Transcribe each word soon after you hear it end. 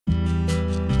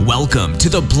Welcome to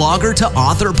the Blogger to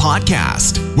Author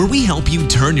podcast, where we help you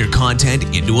turn your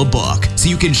content into a book so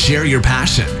you can share your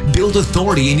passion, build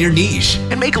authority in your niche,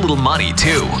 and make a little money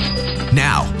too.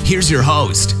 Now, here's your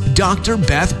host, Dr.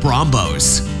 Beth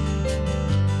Brombos.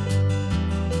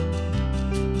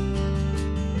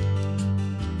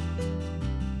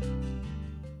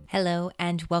 Hello,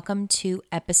 and welcome to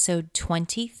episode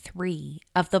 23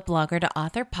 of the Blogger to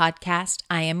Author podcast.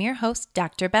 I am your host,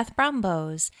 Dr. Beth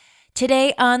Brombos.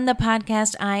 Today on the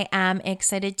podcast, I am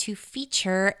excited to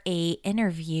feature an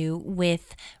interview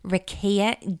with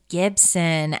Rekaya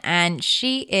Gibson, and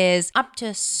she is up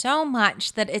to so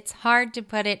much that it's hard to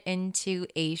put it into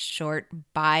a short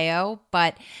bio,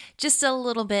 but just a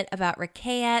little bit about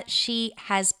Rekaya. She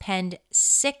has penned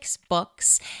 6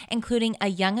 books, including a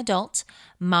young adult,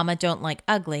 Mama Don't Like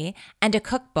Ugly, and a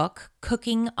cookbook,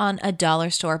 Cooking on a Dollar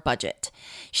Store Budget.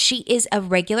 She is a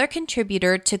regular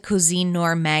contributor to Cuisine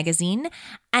Noir magazine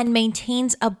and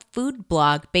maintains a food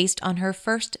blog based on her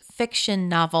first fiction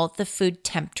novel, The Food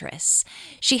Temptress.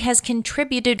 She has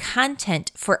contributed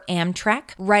content for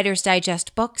Amtrak, Writer's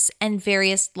Digest books, and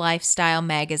various lifestyle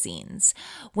magazines.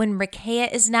 When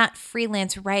Rekaya is not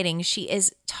freelance writing, she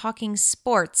is talking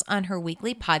sports on her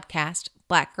weekly podcast,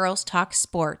 Black Girls Talk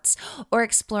Sports, or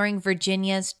exploring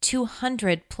Virginia's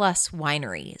 200 plus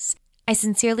wineries. I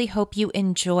sincerely hope you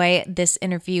enjoy this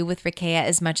interview with Rekaya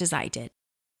as much as I did.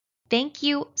 Thank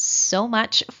you so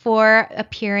much for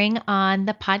appearing on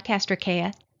the podcast,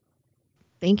 Rekaya.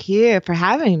 Thank you for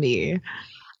having me.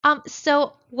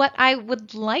 So what I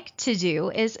would like to do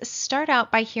is start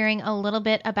out by hearing a little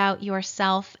bit about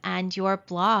yourself and your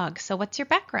blog. So what's your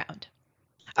background?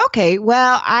 Okay,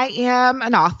 well, I am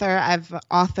an author. I've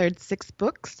authored 6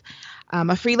 books. I'm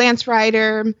a freelance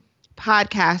writer,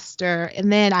 podcaster,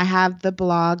 and then I have the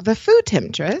blog, The Food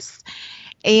Temptress.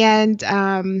 And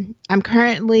I'm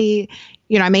currently,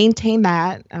 I maintain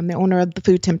that. I'm the owner of the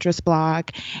Food Temptress blog.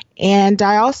 And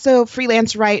I also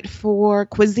freelance write for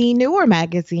Cuisine Noir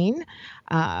magazine.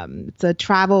 It's a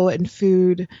travel and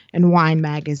food and wine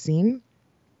magazine.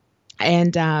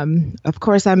 And of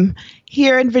course, I'm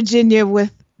here in Virginia with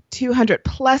 200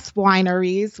 plus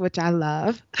wineries, which I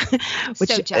love. So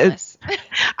jealous.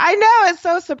 I know, it's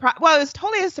so surprised. Well, it was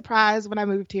totally a surprise when I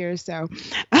moved here. So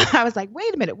I was like,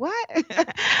 wait a minute, what?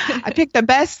 I picked the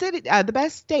best city, the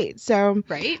best state. So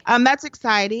right. That's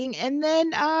exciting. And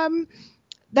then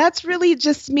that's really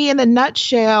just me in a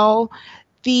nutshell.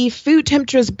 The Food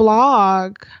Temptress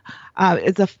blog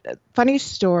is a funny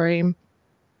story.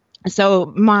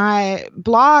 So my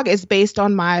blog is based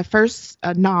on my first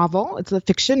novel. It's a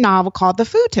fiction novel called The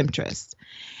Food Temptress.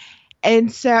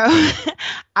 And so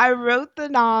I wrote the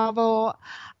novel,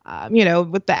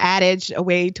 with the adage, a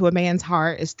way to a man's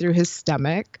heart is through his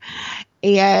stomach.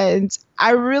 And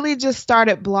I really just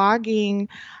started blogging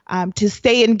to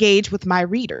stay engaged with my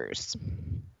readers.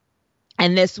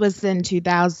 And this was in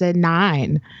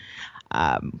 2009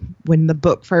 when the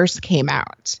book first came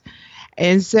out.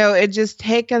 And so it just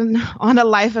taken on a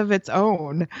life of its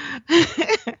own.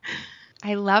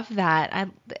 I love that.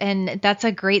 And that's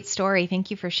a great story. Thank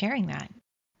you for sharing that.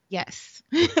 Yes.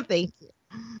 Thank you.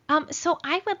 So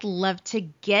I would love to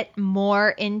get more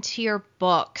into your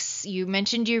books. You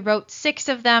mentioned you wrote 6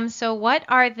 of them. So what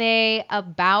are they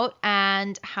about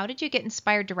and how did you get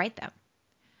inspired to write them?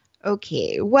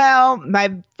 Okay. Well,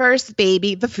 my first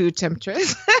baby, The Food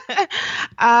Temptress.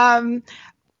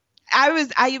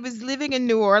 I was living in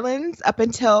New Orleans up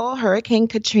until Hurricane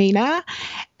Katrina.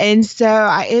 And so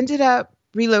I ended up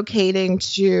relocating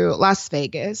to Las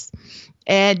Vegas.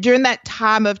 And during that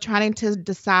time of trying to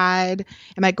decide,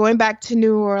 am I going back to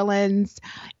New Orleans?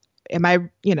 Am I,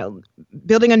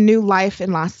 building a new life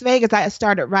in Las Vegas? I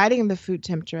started writing The Food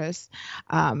Temptress.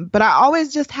 But I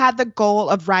always just had the goal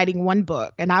of writing one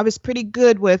book. And I was pretty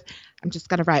good with, I'm just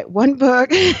going to write one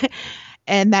book.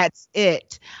 And that's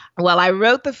it. Well, I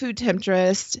wrote The Food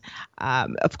Temptress.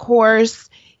 Of course,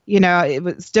 it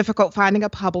was difficult finding a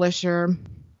publisher.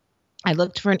 I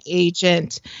looked for an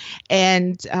agent,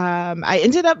 and I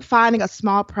ended up finding a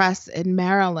small press in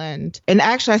Maryland. And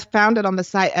actually, I found it on the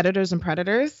site Editors and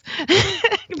Predators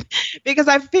because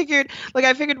I figured,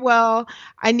 well,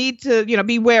 I need to,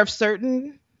 beware of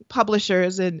certain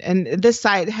publishers. And this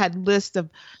site had lists of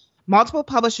multiple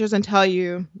publishers and tell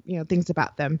you, things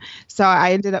about them. So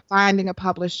I ended up finding a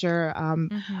publisher.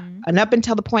 And up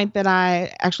until the point that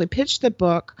I actually pitched the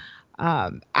book,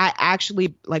 I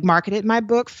actually like marketed my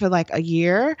book for like a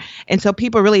year. And so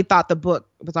people really thought the book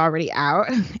was already out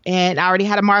and I already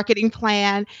had a marketing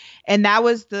plan. And that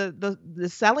was the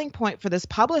selling point for this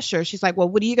publisher. She's like, well,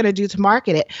 what are you going to do to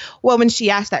market it? Well, when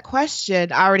she asked that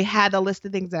question, I already had a list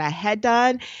of things that I had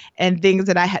done and things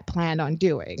that I had planned on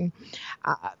doing.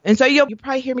 And so you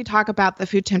probably hear me talk about the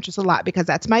Food Temptress a lot because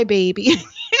that's my baby.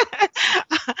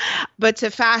 But to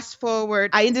fast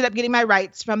forward, I ended up getting my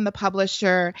rights from the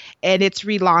publisher and it's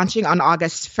relaunching on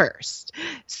August 1st.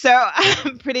 So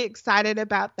I'm pretty excited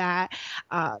about that.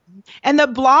 Um, and the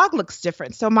blog looks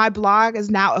different. So my blog is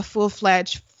now a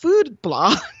full-fledged food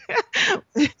blog.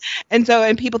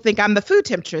 And people think I'm the food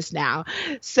temptress now.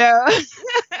 So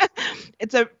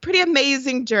it's a pretty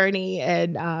amazing journey.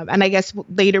 And I guess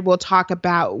later we'll talk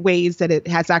about ways that it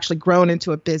has actually grown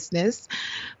into a business,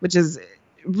 which is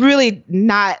really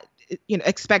not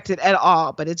expected at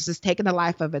all, but it's just taken a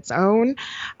life of its own.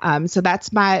 So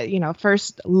that's my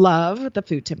first love, the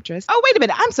Food Temptress. Oh, wait a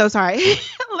minute, I'm so sorry.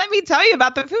 Let me tell you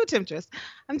about the Food Temptress.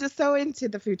 I'm just so into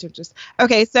the Food Temptress.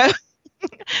 Okay, so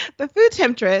the Food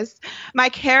Temptress, my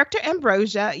character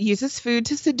Ambrosia uses food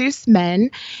to seduce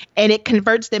men and it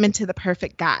converts them into the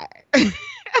perfect guy.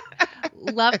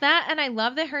 Love that. And I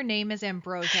love that her name is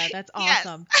Ambrosia. That's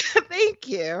awesome. Yes. Thank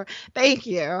you. Thank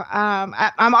you.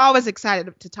 I'm always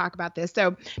excited to talk about this.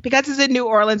 So because it's in New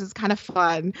Orleans, it's kind of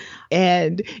fun.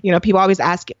 And, people always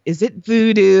ask, is it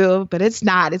voodoo? But it's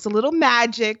not. It's a little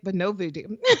magic, but no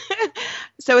voodoo.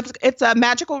 So it's a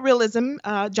magical realism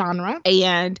genre.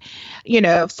 And,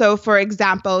 so for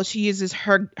example, she uses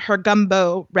her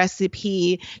gumbo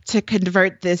recipe to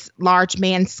convert this large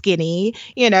man skinny,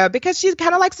 because she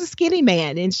kind of likes a skinny man.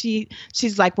 And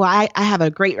she's like, well, I have a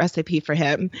great recipe for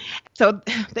him. So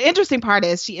the interesting part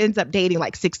is she ends up dating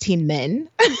like 16 men.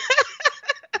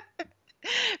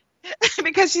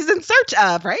 Because she's in search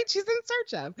of, right? She's in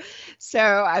search of.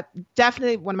 So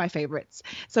definitely one of my favorites.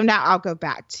 So now I'll go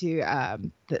back to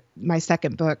my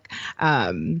second book,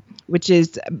 which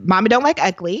is Mama Don't Like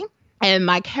Ugly. And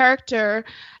my character,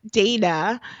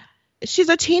 Dana, she's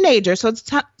a teenager. So it's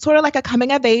sort of like a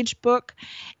coming of age book.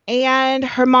 And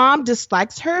her mom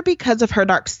dislikes her because of her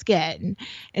dark skin.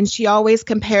 And she always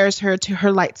compares her to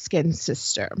her light-skinned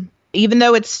sister. Even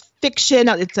though it's fiction,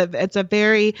 it's a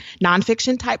very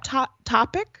nonfiction type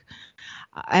topic.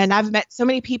 And I've met so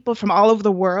many people from all over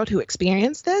the world who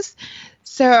experience this.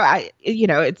 So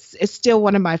it's still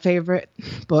one of my favorite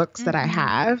books that I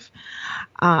have.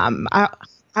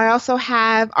 I also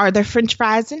have Are There French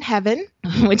Fries in Heaven,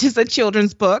 which is a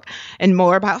children's book and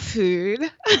more about food.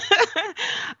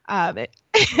 So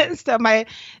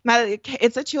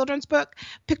it's a children's book,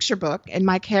 picture book, and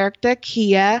my character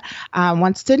Kia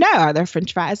wants to know, are there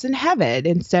French fries in heaven?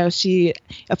 And so she,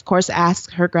 of course,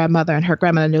 asks her grandmother, and her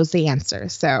grandmother knows the answer.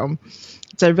 So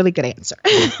it's a really good answer.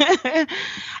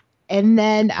 And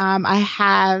then I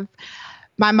have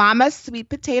My Mama's Sweet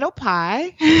Potato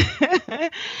Pie,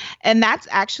 and that's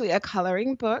actually a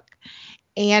coloring book.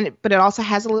 But it also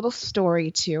has a little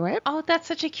story to it. Oh, that's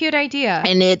such a cute idea.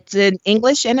 And it's in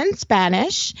English and in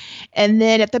Spanish. And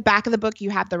then at the back of the book, you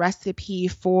have the recipe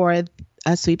for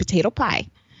a sweet potato pie.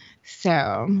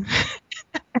 So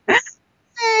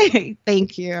hey,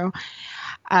 thank you.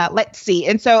 Let's see.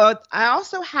 And so I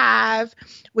also have,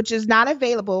 which is not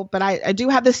available, but I do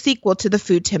have the sequel to The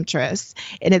Food Temptress,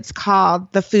 and it's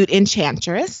called The Food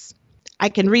Enchantress. I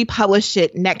can republish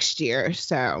it next year,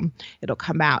 so it'll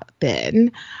come out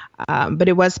then. But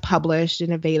it was published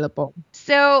and available.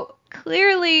 So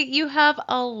clearly you have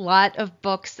a lot of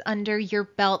books under your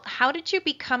belt. How did you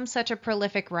become such a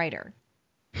prolific writer?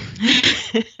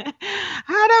 I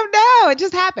don't know. It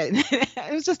just happened.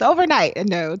 It was just overnight.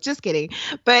 No, just kidding.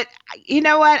 But you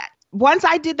know what? Once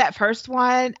I did that first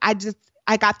one,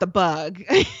 I got the bug,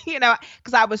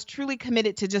 because I was truly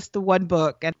committed to just the one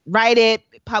book and write it,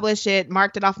 publish it,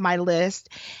 marked it off my list.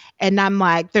 And I'm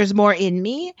like, there's more in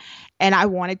me. And I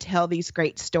want to tell these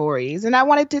great stories. And I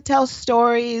wanted to tell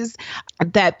stories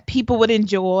that people would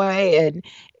enjoy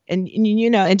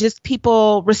and just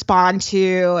people respond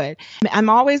to. And I'm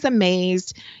always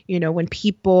amazed, when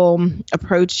people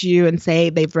approach you and say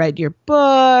they've read your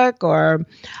book or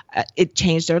it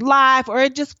changed their life or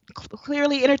it just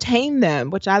clearly entertained them,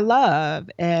 which I love.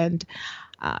 And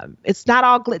it's not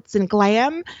all glitz and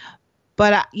glam,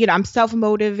 but I'm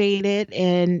self-motivated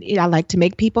and I like to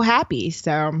make people happy.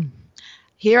 So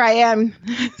here I am,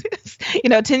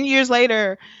 10 years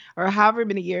later or however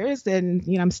many years, and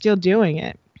I'm still doing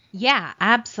it. Yeah,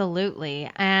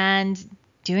 absolutely. And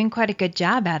doing quite a good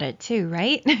job at it too,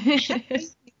 right?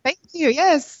 Thank you.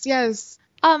 Yes.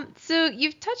 So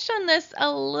you've touched on this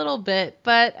a little bit,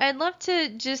 but I'd love to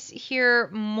just hear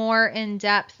more in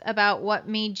depth about what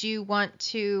made you want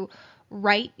to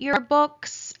write your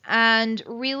books and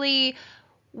really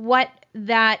what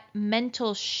that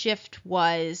mental shift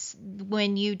was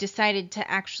when you decided to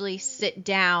actually sit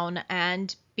down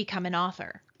and become an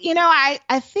author.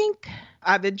 I think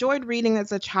I've enjoyed reading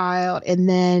as a child, and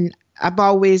then I've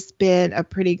always been a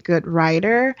pretty good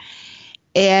writer.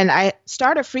 And I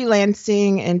started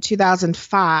freelancing in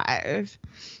 2005.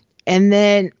 And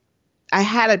then I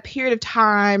had a period of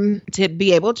time to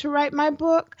be able to write my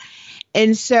book.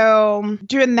 And so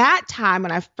during that time,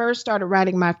 when I first started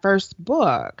writing my first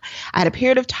book, I had a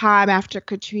period of time after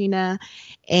Katrina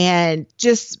and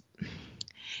just,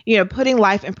 putting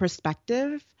life in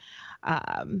perspective,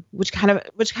 I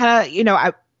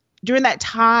during that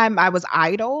time I was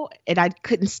idle and I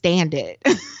couldn't stand it.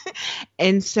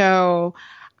 And so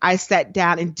I sat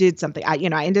down and did something.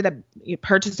 I ended up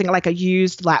purchasing like a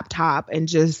used laptop and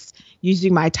just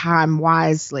using my time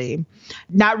wisely,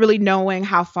 not really knowing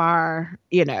how far,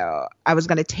 I was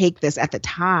going to take this at the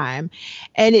time.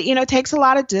 And it takes a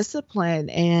lot of discipline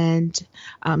and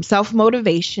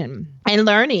self-motivation and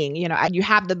learning. You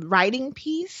have the writing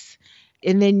piece,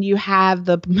 and then you have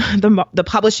the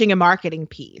publishing and marketing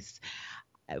piece,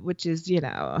 which is,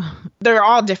 they're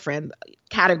all different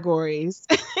categories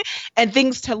and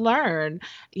things to learn,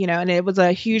 and it was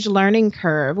a huge learning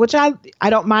curve, which I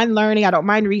don't mind learning. I don't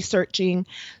mind researching.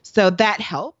 So that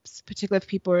helps, particularly if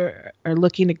people are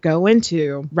looking to go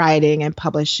into writing and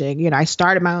publishing. I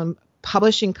started my own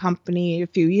publishing company a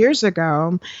few years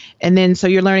ago. And then so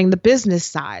you're learning the business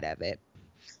side of it.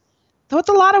 So it's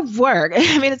a lot of work.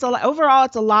 I mean, overall,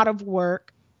 it's a lot of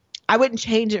work. I wouldn't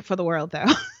change it for the world, though.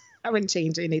 I wouldn't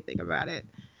change anything about it.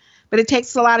 But it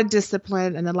takes a lot of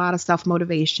discipline and a lot of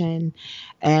self-motivation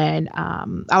and a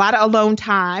lot of alone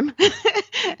time,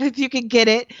 if you could get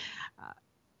it,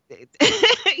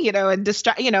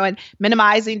 and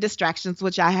minimizing distractions,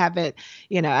 which I haven't,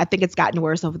 I think it's gotten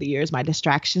worse over the years, my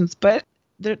distractions. But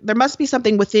there must be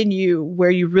something within you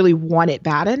where you really want it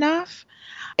bad enough.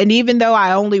 And even though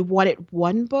I only wanted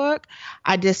one book,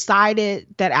 I decided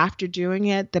that after doing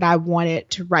it, that I wanted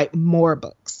to write more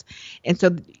books. And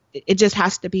so it just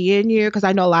has to be in you, because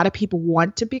I know a lot of people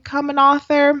want to become an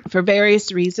author for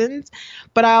various reasons.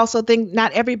 But I also think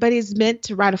not everybody's meant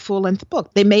to write a full-length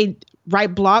book. They may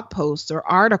write blog posts or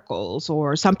articles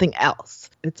or something else.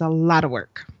 It's a lot of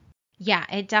work. Yeah,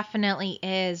 it definitely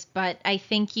is. But I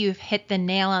think you've hit the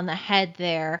nail on the head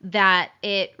there, that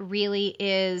it really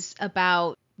is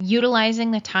about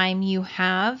utilizing the time you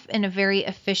have in a very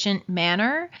efficient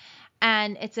manner.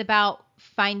 And it's about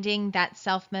finding that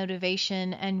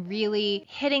self-motivation and really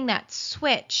hitting that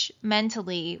switch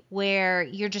mentally where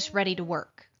you're just ready to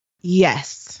work.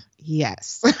 Yes.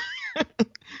 Yes.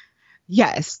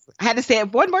 Yes. I had to say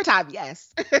it one more time.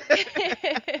 Yes.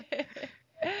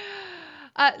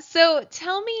 So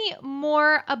tell me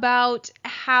more about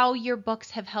how your books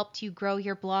have helped you grow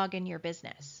your blog and your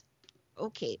business.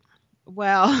 Okay.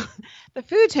 Well, the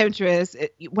Food Temptress,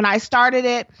 when I started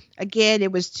it, again,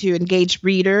 it was to engage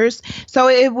readers. So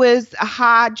it was a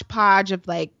hodgepodge of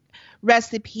like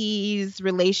recipes,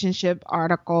 relationship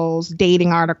articles,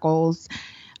 dating articles,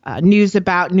 news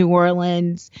about New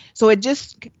Orleans. So it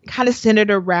just kind of centered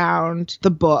around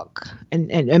the book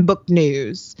and book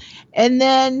news. And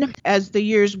then as the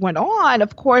years went on,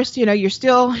 of course, you're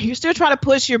still trying to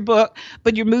push your book,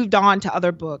 but you moved on to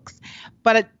other books.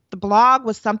 But the blog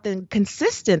was something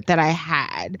consistent that I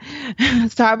had.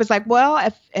 So I was like,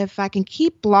 well, if I can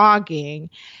keep blogging,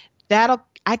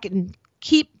 I can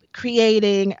keep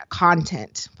creating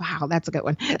content. Wow, that's a good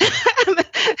one.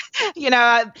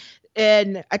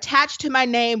 And attached to my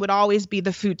name would always be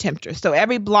the Food Temptress. So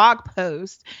every blog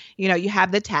post, you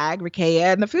have the tag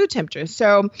Rekaya and the Food Temptress.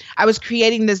 So I was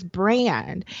creating this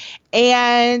brand.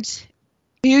 And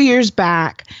a few years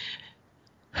back,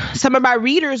 some of my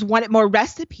readers wanted more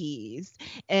recipes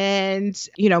and,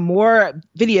 more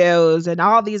videos and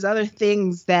all these other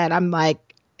things that I'm like,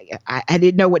 I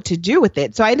didn't know what to do with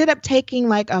it. So I ended up taking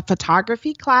like a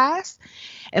photography class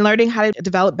and learning how to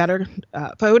develop better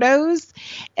photos.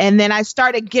 And then I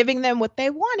started giving them what they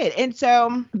wanted. And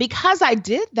so because I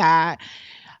did that,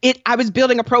 I was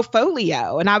building a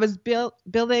portfolio and I was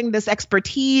building this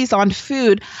expertise on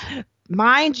food.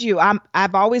 Mind you,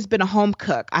 I've always been a home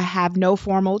cook. I have no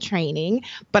formal training,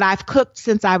 but I've cooked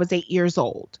since I was 8 years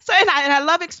old. So, and I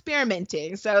love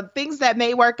experimenting. So things that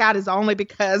may work out is only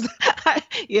because,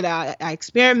 I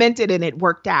experimented and it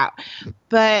worked out.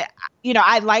 But,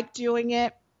 I like doing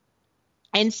it.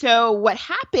 And so what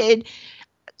happened,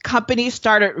 companies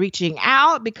started reaching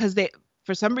out because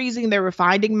for some reason they were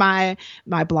finding my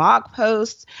blog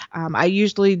posts. I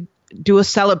usually do a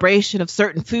celebration of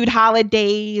certain food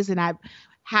holidays, and I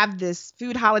have this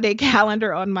food holiday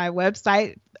calendar on my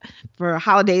website for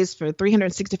holidays for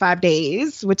 365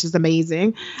 days, which is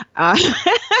amazing. Uh,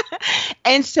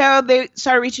 and so they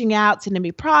started reaching out, sending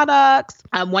me products,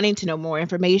 wanting to know more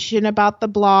information about the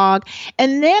blog.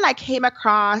 And then I came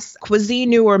across Cuisine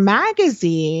Noir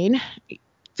magazine,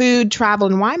 food, travel,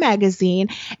 and wine magazine.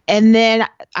 And then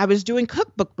I was doing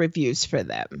cookbook reviews for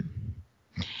them.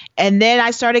 And then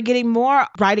I started getting more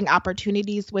writing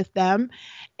opportunities with them.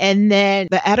 And then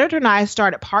the editor and I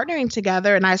started partnering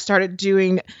together, and I started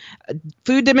doing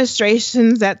food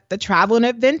demonstrations at the Travel and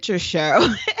Adventure Show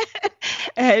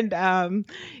and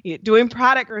doing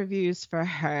product reviews for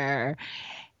her.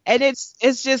 And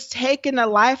it's just taken a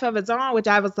life of its own, which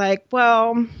I was like,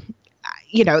 well,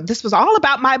 this was all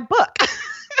about my book.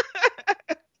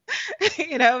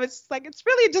 It's like, it's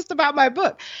really just about my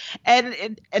book.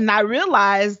 And I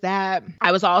realized that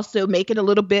I was also making a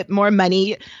little bit more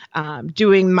money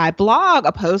doing my blog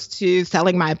opposed to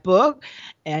selling my book.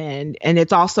 And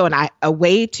it's also a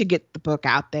way to get the book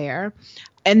out there.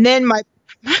 And then my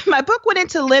book went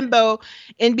into limbo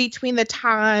in between the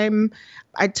time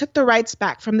I took the rights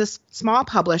back from this small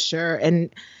publisher and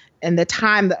the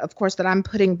time that, of course, that I'm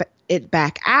putting it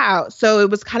back out. So it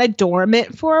was kind of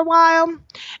dormant for a while.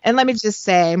 And let me just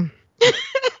say,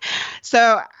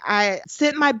 so I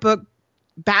sent my book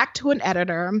back to an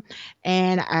editor,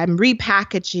 and I'm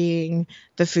repackaging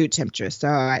The Food Temptress. So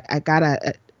I got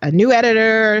a new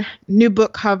editor, new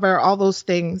book cover, all those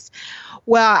things.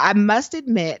 Well, I must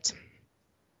admit,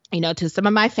 to some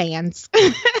of my fans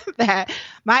that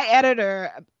my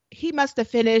editor, he must have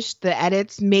finished the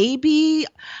edits maybe,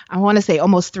 I want to say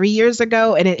almost 3 years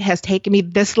ago, and it has taken me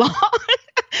this long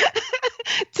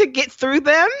to get through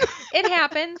them. It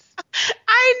happens.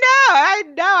 I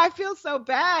know. I feel so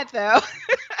bad though.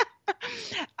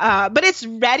 But it's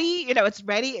ready. It's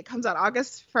ready. It comes out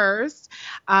August 1st.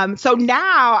 So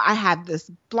now I have this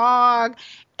blog,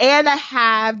 and I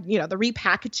have, the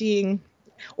repackaging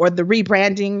or the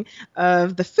rebranding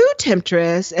of The Food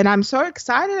Temptress. And I'm so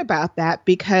excited about that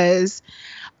because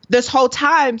this whole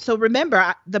time, so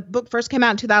remember, the book first came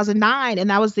out in 2009,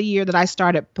 and that was the year that I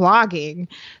started blogging.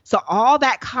 So all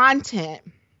that content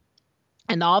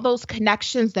and all those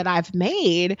connections that I've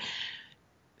made,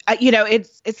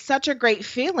 it's such a great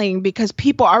feeling because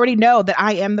people already know that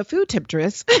I am the food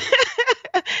temptress.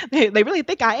 They really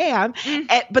think I am,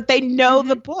 but they know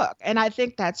the book. And I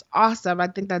think that's awesome. I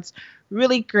think that's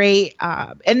really great.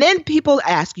 And then people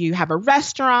ask, you have a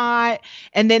restaurant,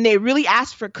 and then they really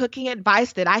ask for cooking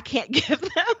advice that I can't give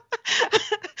them.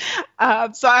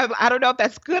 So I don't know if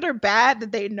that's good or bad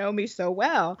that they know me so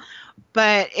well,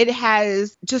 but it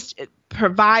has just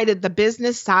provided the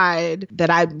business side that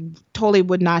I totally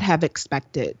would not have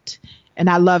expected. And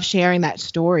I love sharing that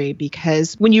story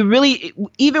because when you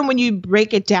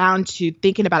break it down to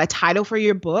thinking about a title for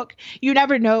your book, you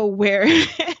never know where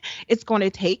it's going to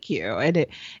take you. And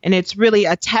it's really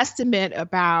a testament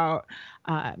about,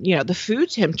 the food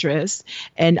temptress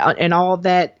and all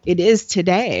that it is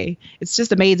today. It's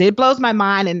just amazing. It blows my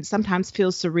mind and sometimes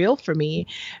feels surreal for me.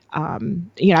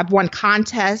 I've won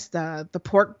contests. The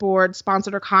Pork Board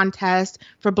sponsored a contest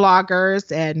for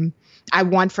bloggers, and I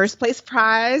won first place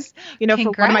prize, for one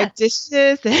of my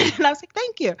dishes. And I was like,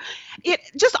 thank you.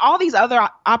 Just all these other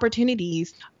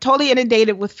opportunities, totally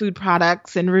inundated with food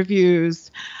products and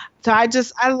reviews. So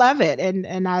I love it.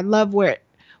 And I love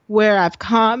where I've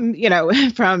come,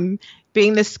 from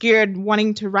being this scared,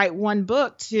 wanting to write one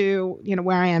book to,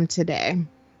 where I am today.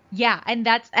 Yeah. And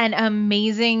that's an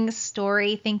amazing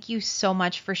story. Thank you so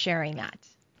much for sharing that.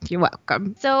 You're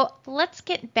welcome. So let's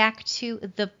get back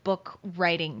to the book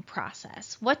writing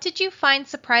process. What did you find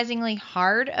surprisingly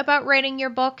hard about writing your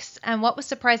books, and what was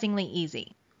surprisingly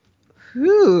easy?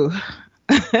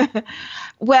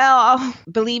 Well,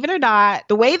 believe it or not,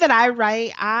 the way that I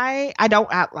write, I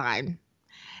don't outline.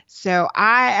 So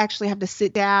I actually have to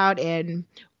sit down, and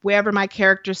wherever my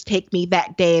characters take me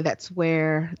that day, that's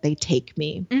where they take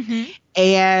me. Mm-hmm.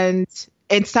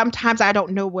 And sometimes I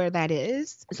don't know where that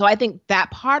is. So I think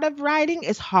that part of writing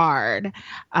is hard.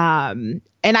 But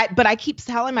I keep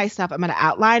telling myself I'm going to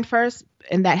outline first,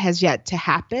 and that has yet to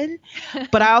happen.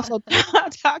 But I also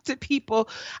talk to people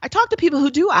who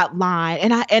do outline,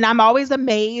 and I'm always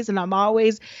amazed, and I'm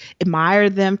always admire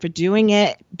them for doing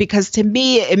it, because to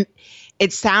me,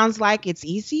 it sounds like it's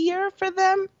easier for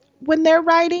them when they're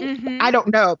writing. Mm-hmm. I don't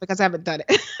know because I haven't done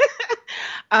it.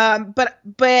 But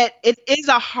it is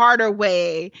a harder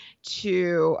way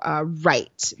to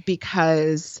write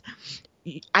because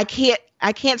I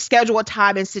can't schedule a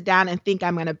time and sit down and think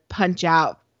I'm going to punch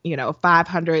out,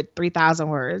 500, 3,000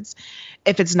 words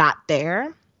if it's not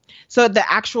there. So the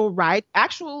actual,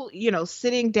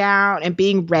 sitting down and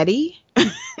being ready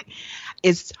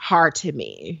is hard to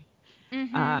me.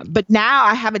 Mm-hmm. But now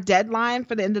I have a deadline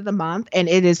for the end of the month, and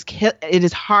it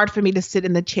is hard for me to sit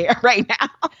in the chair right now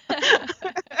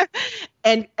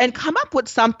and come up with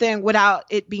something without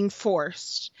it being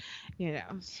forced.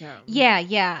 So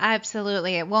Yeah,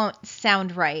 absolutely. It won't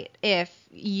sound right if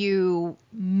you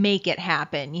make it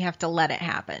happen. You have to let it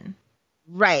happen.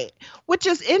 right, which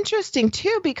is interesting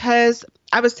too, because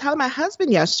I was telling my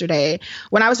husband yesterday,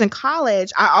 when I was in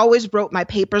college, I always wrote my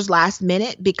papers last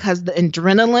minute because the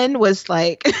adrenaline was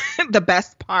like the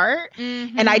best part,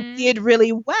 and I Mm-hmm. did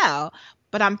really well.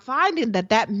 But I'm finding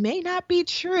that may not be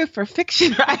true for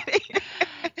fiction writing.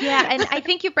 Yeah, and I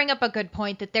think you bring up a good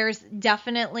point that there's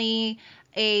definitely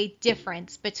a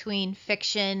difference between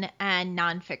fiction and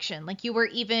nonfiction. Like you were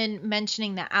even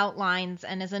mentioning the outlines,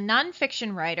 and as a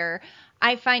nonfiction writer,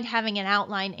 I find having an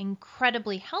outline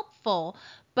incredibly helpful,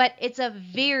 but it's a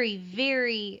very,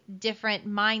 very different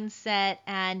mindset.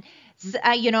 And,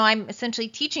 I'm essentially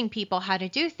teaching people how to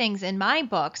do things in my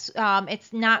books.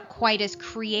 It's not quite as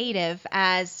creative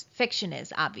as fiction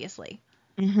is, obviously.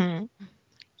 Hmm.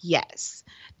 Yes.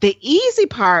 The easy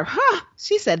part, huh?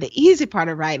 She said the easy part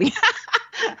of writing.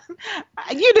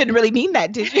 You didn't really mean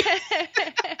that, did you?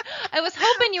 I was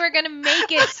hoping you were going to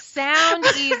make it sound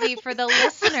easy for the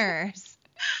listeners.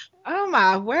 Oh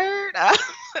my word.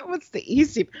 What's the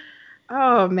easy?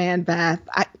 Oh man, Beth.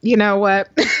 You know what?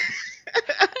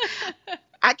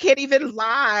 I can't even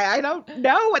lie. I don't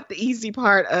know what the easy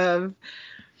part of.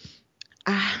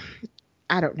 Uh,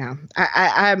 I don't know.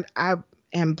 I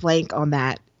am blank on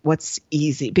that. What's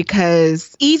easy?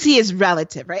 Because easy is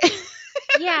relative, right?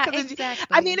 Yeah, 'Cause I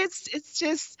exactly. mean, it's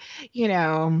just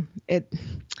it.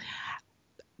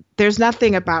 There's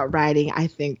nothing about writing I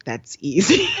think that's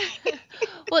easy.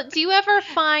 Well, do you ever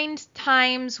find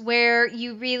times where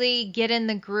you really get in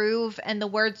the groove and the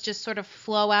words just sort of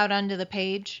flow out onto the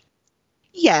page?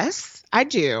 Yes, I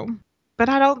do, but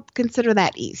I don't consider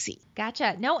that easy.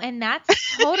 Gotcha. No, and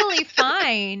that's totally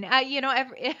fine. I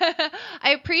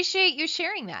appreciate you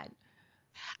sharing that.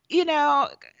 You know,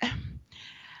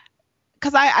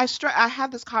 because I have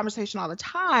this conversation all the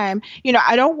time.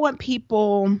 I don't want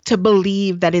people to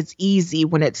believe that it's easy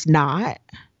when it's not.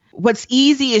 What's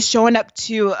easy is showing up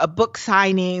to a book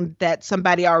signing that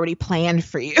somebody already planned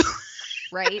for you.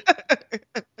 Right?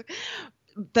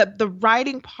 The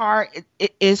writing part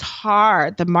it is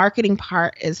hard. The marketing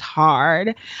part is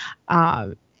hard.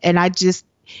 And I just,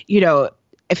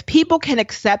 if people can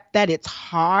accept that it's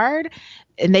hard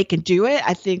and they can do it,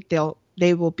 I think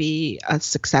they will be a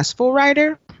successful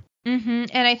writer. And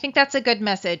I think that's a good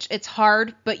message. It's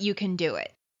hard, but you can do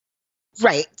it.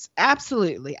 Right.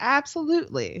 Absolutely.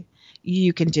 Absolutely.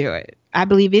 You can do it. I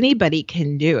believe anybody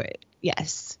can do it.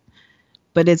 Yes.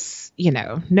 But it's,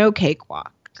 no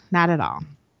cakewalk. Not at all.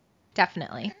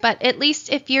 Definitely. But at least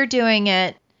if you're doing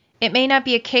it, it may not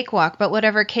be a cakewalk, but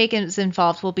whatever cake is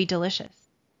involved will be delicious.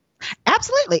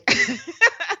 Absolutely.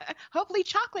 Hopefully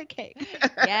chocolate cake.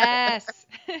 Yes.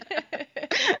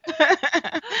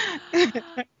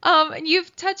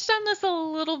 You've touched on this a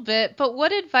little bit, but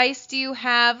what advice do you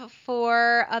have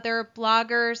for other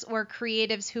bloggers or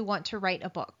creatives who want to write a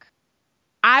book?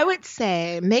 I would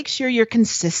say make sure you're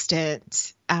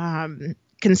consistent.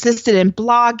 Consistent in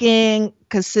blogging,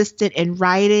 consistent in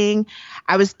writing.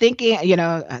 I was thinking,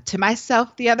 to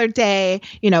myself the other day,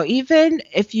 even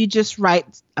if you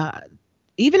write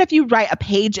a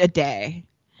page a day,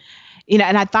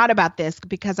 and I thought about this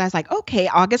because I was like, okay,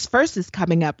 August 1st is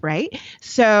coming up, right?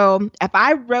 So if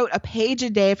I wrote a page a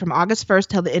day from August 1st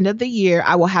till the end of the year,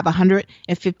 I will have a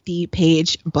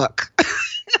 150-page book.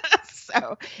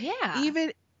 So Yeah,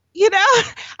 even,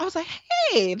 I was like,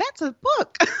 hey, that's a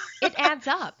book. it adds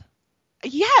up.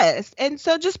 Yes. And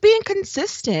so just being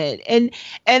consistent and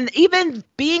even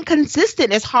being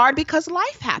consistent is hard because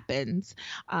life happens.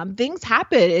 Things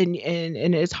happen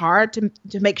and it's hard to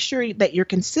make sure that you're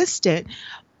consistent.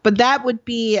 But that would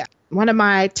be one of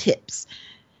my tips.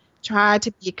 Try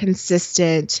to be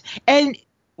consistent. And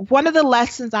one of the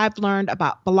lessons I've learned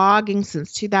about blogging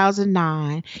since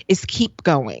 2009 is keep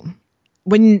going.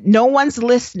 When no one's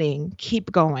listening,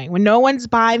 keep going. When no one's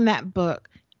buying that book,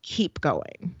 keep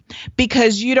going,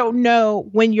 because you don't know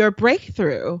when your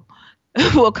breakthrough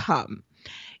will come.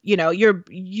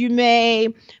 You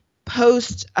may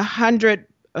post 100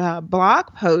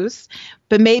 blog posts,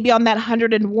 but maybe on that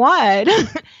 101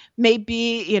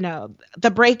 maybe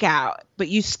the breakout, but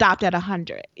you stopped at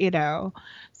 100.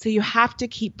 So you have to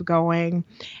keep going.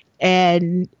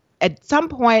 And at some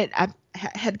point, I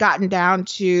had gotten down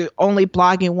to only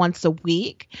blogging once a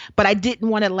week, but I didn't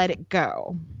want to let it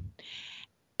go.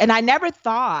 And I never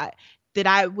thought that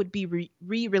I would be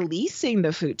re-releasing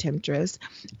the Food Temptress.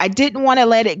 I didn't want to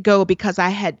let it go because I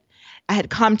had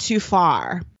come too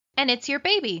far. And it's your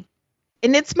baby.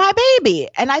 And it's my baby.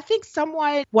 And I think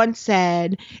someone once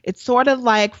said, it's sort of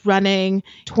like running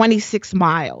 26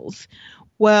 miles.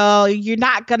 Well, you're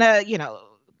not going to,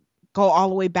 go all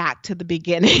the way back to the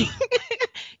beginning.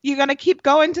 You're going to keep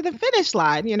going to the finish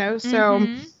line, So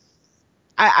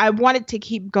I wanted to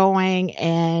keep going,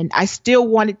 and I still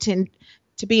wanted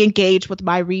to be engaged with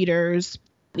my readers,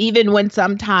 even when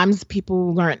sometimes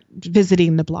people weren't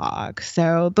visiting the blog.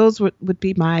 So those would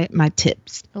be my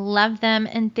tips. Love them,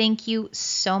 and thank you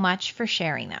so much for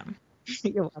sharing them.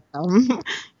 You're welcome.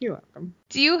 You're welcome.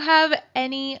 Do you have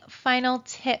any final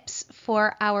tips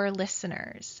for our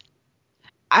listeners?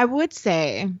 I would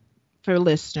say for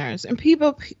listeners and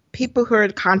people who are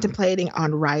contemplating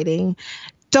on writing,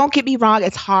 don't get me wrong,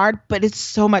 it's hard, but it's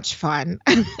so much fun.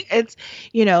 It's,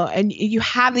 and you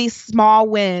have these small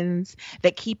wins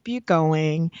that keep you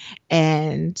going.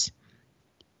 And,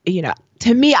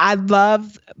 to me, I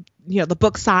love, the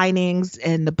book signings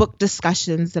and the book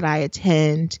discussions that I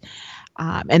attend.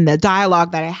 And the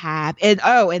dialogue that I have.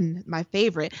 And my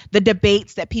favorite, the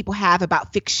debates that people have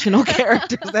about fictional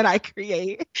characters that I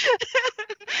create.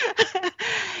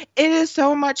 It is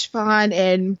so much fun.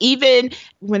 And even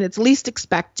when it's least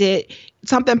expected,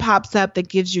 something pops up that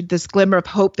gives you this glimmer of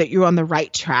hope that you're on the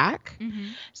right track. Mm-hmm.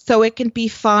 So it can be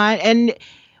fun. And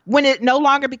when it no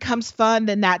longer becomes fun,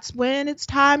 then that's when it's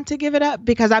time to give it up,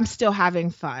 because I'm still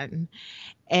having fun.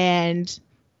 And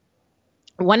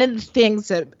one of the things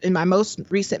that in my most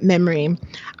recent memory,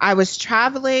 I was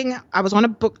traveling, I was on a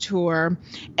book tour,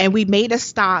 and we made a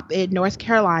stop in North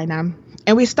Carolina,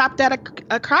 and we stopped at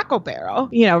a Cracker Barrel,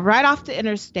 right off the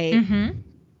interstate. Mm-hmm.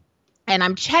 And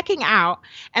I'm checking out,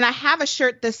 and I have a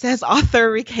shirt that says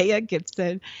author Rekaya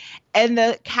Gibson. And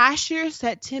the cashier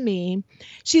said to me,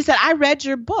 she said, "I read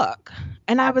your book."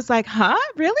 And I was like, "Huh?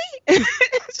 Really?"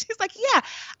 She's like, "Yeah,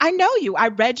 I know you. I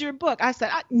read your book." I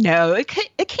said, "No, it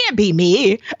can't be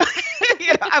me."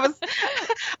 I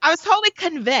was totally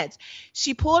convinced.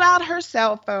 She pulled out her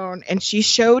cell phone and she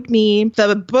showed me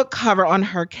the book cover on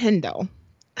her Kindle.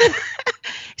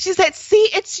 She said, "See,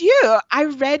 it's you. I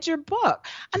read your book."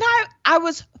 And I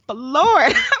was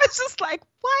floored. I was just like,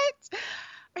 "What?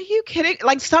 Are you kidding?"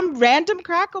 Like some random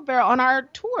Cracker Barrel on our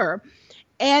tour.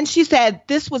 And she said,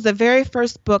 "This was the very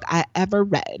first book I ever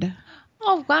read."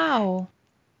 Oh, wow.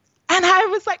 And I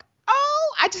was like,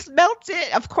 oh, I just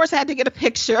melted. Of course, I had to get a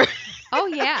picture. Oh,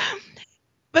 yeah.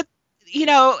 But,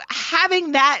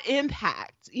 having that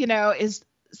impact, is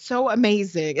so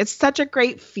amazing. It's such a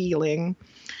great feeling.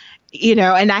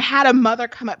 And I had a mother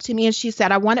come up to me and she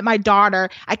said, "I wanted my daughter,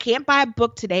 I can't buy a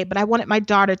book today, but I wanted my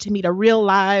daughter to meet a real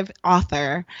live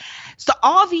author." So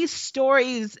all these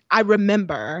stories I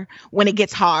remember when it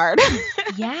gets hard.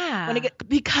 Yeah.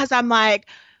 Because I'm like,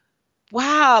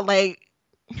 wow, like,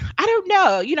 I don't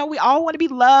know, we all want to be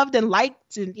loved and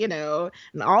liked and, and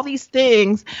all these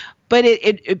things, but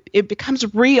it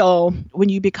becomes real when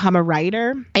you become a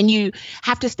writer, and you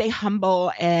have to stay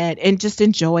humble and just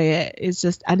enjoy it.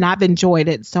 And I've enjoyed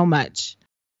it so much.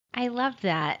 I love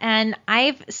that. And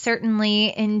I've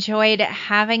certainly enjoyed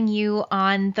having you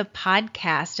on the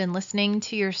podcast and listening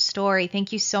to your story.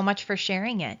 Thank you so much for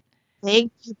sharing it.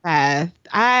 Thank you, Beth.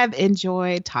 I've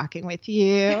enjoyed talking with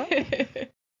you.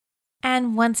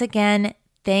 And once again,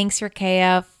 thanks,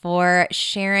 Rekaya, for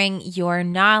sharing your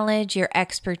knowledge, your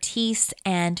expertise,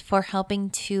 and for helping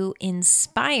to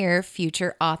inspire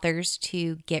future authors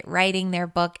to get writing their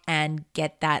book and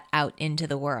get that out into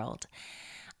the world.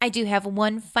 I do have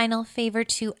one final favor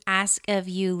to ask of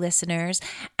you listeners,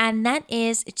 and that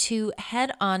is to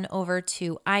head on over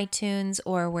to iTunes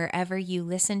or wherever you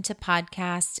listen to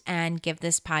podcasts and give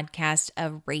this podcast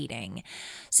a rating.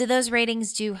 So those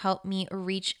ratings do help me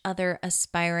reach other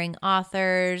aspiring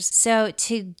authors. So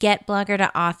to get Blogger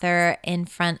to Author in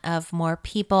front of more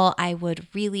people, I would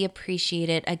really appreciate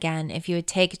it, again, if you would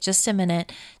take just a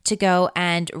minute to go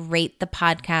and rate the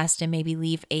podcast and maybe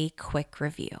leave a quick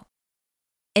review.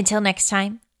 Until next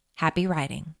time, happy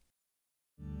writing.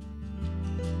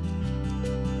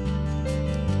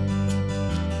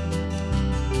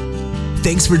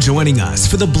 Thanks for joining us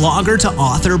for the Blogger to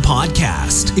Author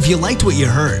podcast. If you liked what you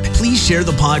heard, please share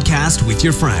the podcast with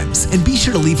your friends and be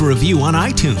sure to leave a review on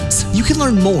iTunes. You can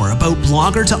learn more about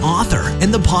Blogger to Author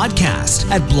and the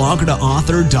podcast at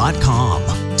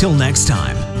bloggertoauthor.com. Till next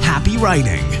time, happy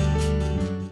writing.